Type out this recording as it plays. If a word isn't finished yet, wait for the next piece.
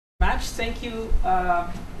much. Thank you,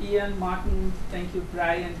 Ian, Martin. Thank you,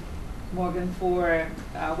 Brian, Morgan, for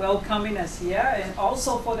welcoming us here, and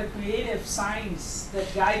also for the creative science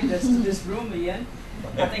that guided us to this room, Ian.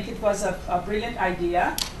 I think it was a brilliant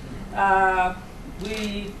idea.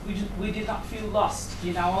 We did not feel lost,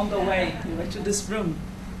 you know, on the way to this room.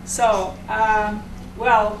 So, I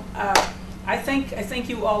thank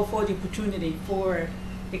you all for the opportunity for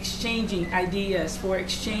exchanging ideas, for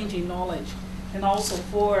exchanging knowledge, and also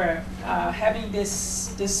for having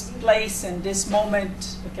this place and this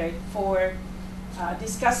moment, okay, for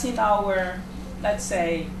discussing our, let's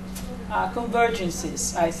say,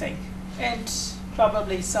 convergences, I think, and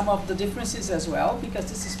probably some of the differences as well, because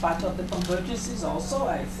this is part of the convergences also,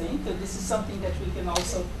 I think. This is something that we can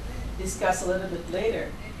also discuss a little bit later.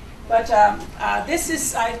 But this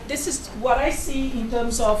is what I see in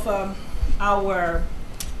terms of our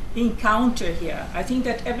encounter here. I think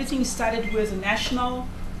that everything started with a national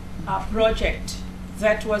project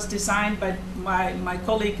that was designed by my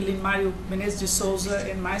colleague Linmario Menezes de Souza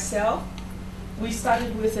and myself. We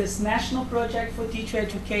started with this national project for teacher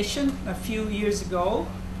education a few years ago,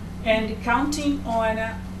 and counting on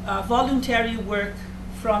voluntary work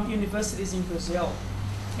from universities in Brazil.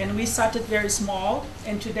 And we started very small,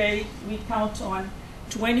 and today we count on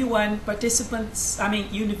 21 participants,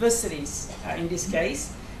 universities in this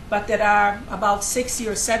case, but there are about 60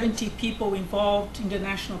 or 70 people involved in the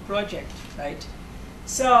national project, right?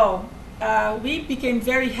 So we became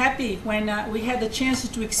very happy when we had the chance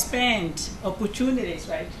to expand opportunities,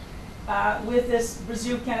 right, with this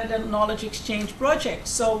Brazil-Canada Knowledge Exchange project.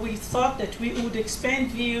 So we thought that we would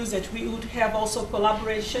expand views, that we would have also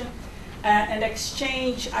collaboration and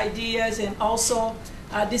exchange ideas, and also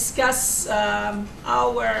discuss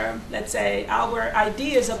our, let's say, our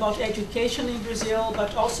ideas about education in Brazil,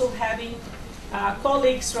 but also having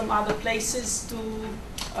colleagues from other places to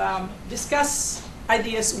discuss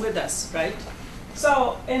ideas with us, right?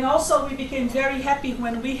 So, and also we became very happy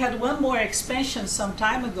when we had one more expansion some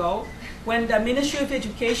time ago, when the Ministry of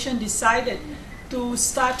Education decided to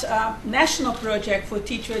start a national project for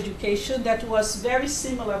teacher education that was very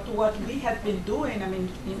similar to what we had been doing,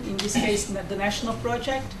 in this case, the national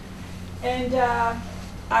project. And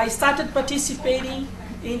I started participating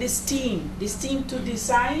in this team to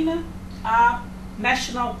design a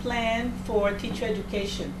national plan for teacher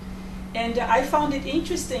education. And I found it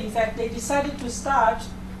interesting that they decided to start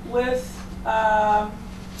with,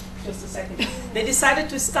 just a second, they decided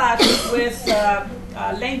to start with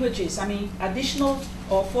languages, additional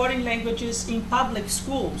or foreign languages in public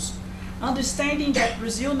schools, understanding that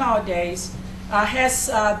Brazil nowadays has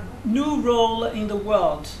a new role in the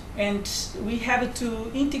world, and we have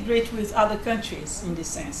to integrate with other countries in this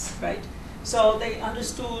sense, right? So they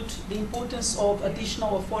understood the importance of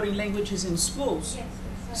additional or foreign languages in schools.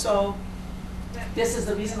 So this is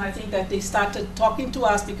the reason I think that they started talking to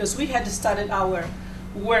us, because we had started our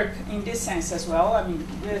work in this sense as well,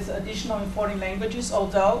 with additional and foreign languages,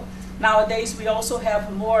 although nowadays we also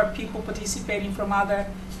have more people participating from other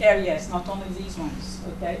areas, not only these ones,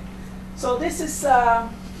 okay? So this is the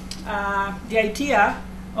idea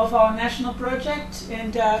of our national project,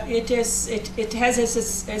 and it has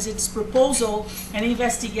as its proposal an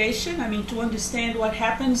investigation, to understand what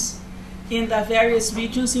happens in the various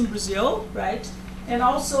regions in Brazil, right? And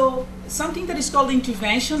also something that is called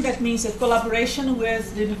intervention, that means a collaboration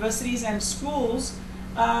with the universities and schools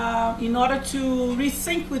in order to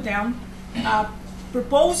rethink with them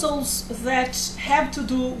proposals that have to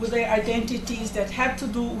do with their identities, that have to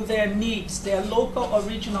do with their needs, their local or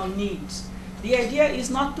regional needs. The idea is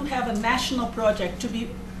not to have a national project to be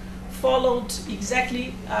followed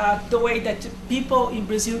exactly the way that people in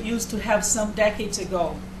Brazil used to have some decades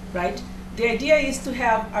ago, right? The idea is to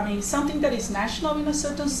have, something that is national in a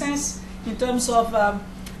certain sense, in terms of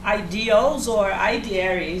ideals or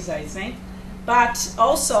idearies, I think, but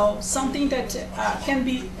also something that can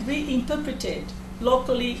be reinterpreted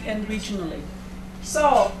locally and regionally.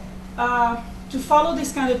 So, to follow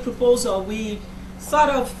this kind of proposal, we thought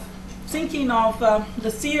of thinking of the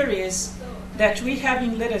theories that we have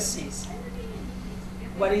in literacies,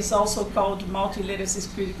 what is also called multi-literacies,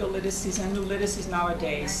 critical literacies, and new literacies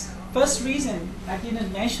nowadays. First reason, I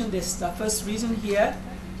didn't mention this, the first reason here,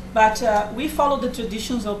 but we follow the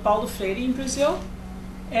traditions of Paulo Freire in Brazil,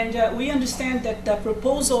 and we understand that the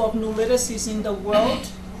proposal of new literacies in the world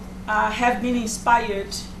have been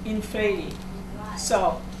inspired in Freire.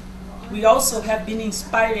 So we also have been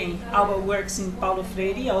inspiring our works in Paulo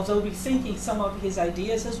Freire, although we're thinking some of his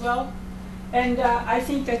ideas as well. And I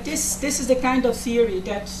think that this is the kind of theory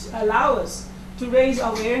that allows us to raise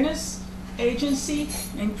awareness, agency,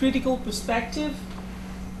 and critical perspective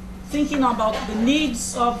thinking about the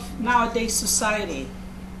needs of nowadays society.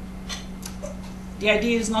 The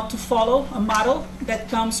idea is not to follow a model that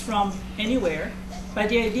comes from anywhere, but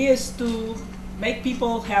the idea is to make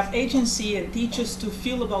people have agency and teachers to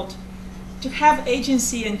have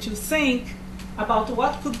agency and to think about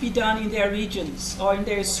what could be done in their regions or in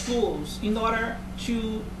their schools in order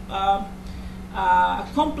to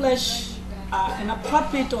accomplish an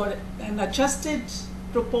appropriate or an adjusted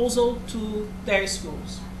proposal to their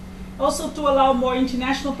schools. Also to allow more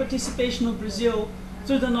international participation of Brazil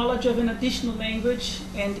through the knowledge of an additional language,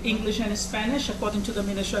 and English and Spanish, according to the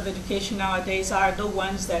Ministry of Education nowadays, are the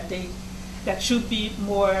ones that should be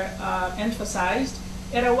more emphasized.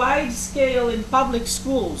 At a wide scale in public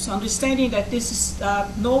schools, understanding that this is,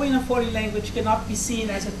 knowing a foreign language cannot be seen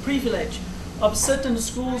as a privilege of certain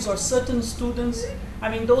schools or certain students, I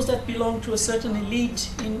mean those that belong to a certain elite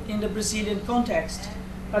in the Brazilian context,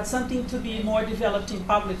 but something to be more developed in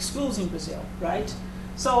public schools in Brazil, right?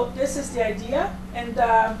 So this is the idea, and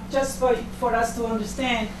just for us to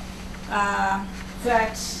understand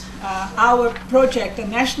that our project, a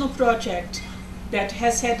national project that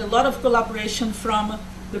has had a lot of collaboration from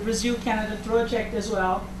the Brazil-Canada project as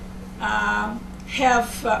well,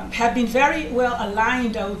 have been very well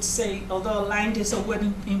aligned, I would say, although aligned is a word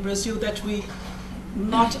in Brazil that we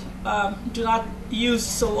do not use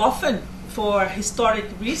so often for historic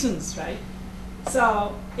reasons, right?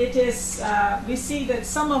 So it is, we see that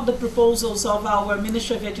some of the proposals of our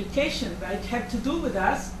Ministry of Education, right, have to do with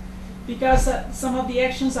us, because some of the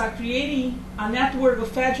actions are creating a network of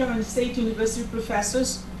federal and state university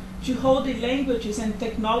professors to hold the languages and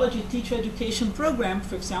technology teacher education program,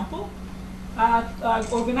 for example,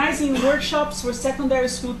 organizing workshops for secondary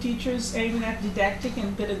school teachers aiming at didactic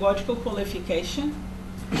and pedagogical qualification,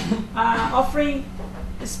 offering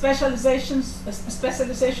specialization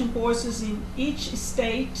courses in each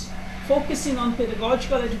state, focusing on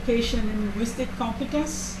pedagogical education and linguistic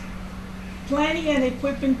competence, planning and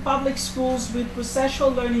equipping public schools with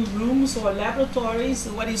processual learning rooms or laboratories,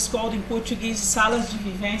 what is called in Portuguese salas de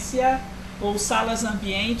vivência or salas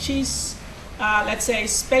ambientes, let's say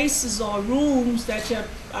spaces or rooms that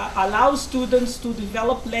allow students to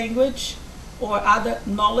develop language or other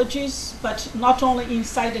knowledges, but not only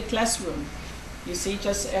inside the classroom. You see,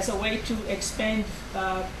 just as a way to expand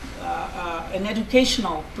an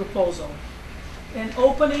educational proposal. And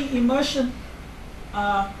opening immersion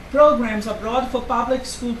programs abroad for public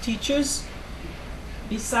school teachers,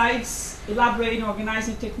 besides elaborating and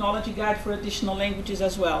organizing technology guide for additional languages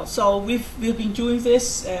as well. So we've been doing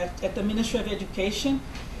this at the Ministry of Education,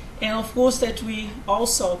 and of course that we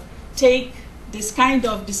also take this kind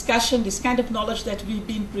of discussion, this kind of knowledge that we've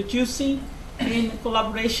been producing in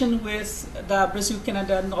collaboration with the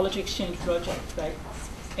Brazil-Canada Knowledge Exchange Project, right?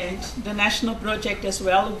 And the national project as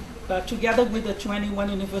well, together with the 21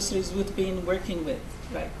 universities we've been working with,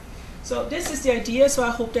 right? So this is the idea, so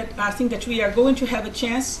I think that we are going to have a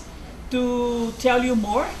chance to tell you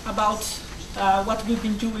more about what we've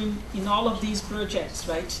been doing in all of these projects,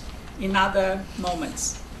 right? In other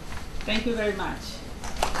moments. Thank you very much.